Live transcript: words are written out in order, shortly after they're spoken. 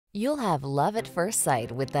You'll have love at first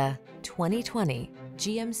sight with the 2020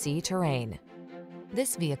 GMC Terrain.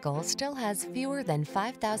 This vehicle still has fewer than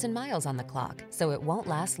 5,000 miles on the clock, so it won't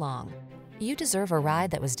last long. You deserve a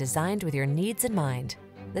ride that was designed with your needs in mind.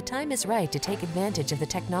 The time is right to take advantage of the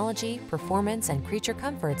technology, performance, and creature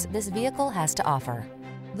comforts this vehicle has to offer.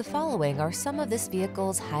 The following are some of this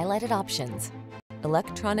vehicle's highlighted options: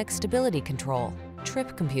 electronic stability control,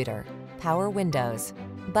 trip computer, power windows,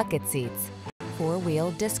 bucket seats, four-wheel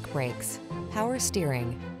disc brakes, power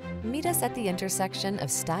steering. Meet us at the intersection of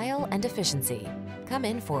style and efficiency. Come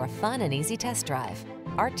in for a fun and easy test drive.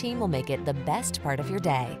 Our team will make it the best part of your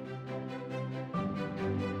day.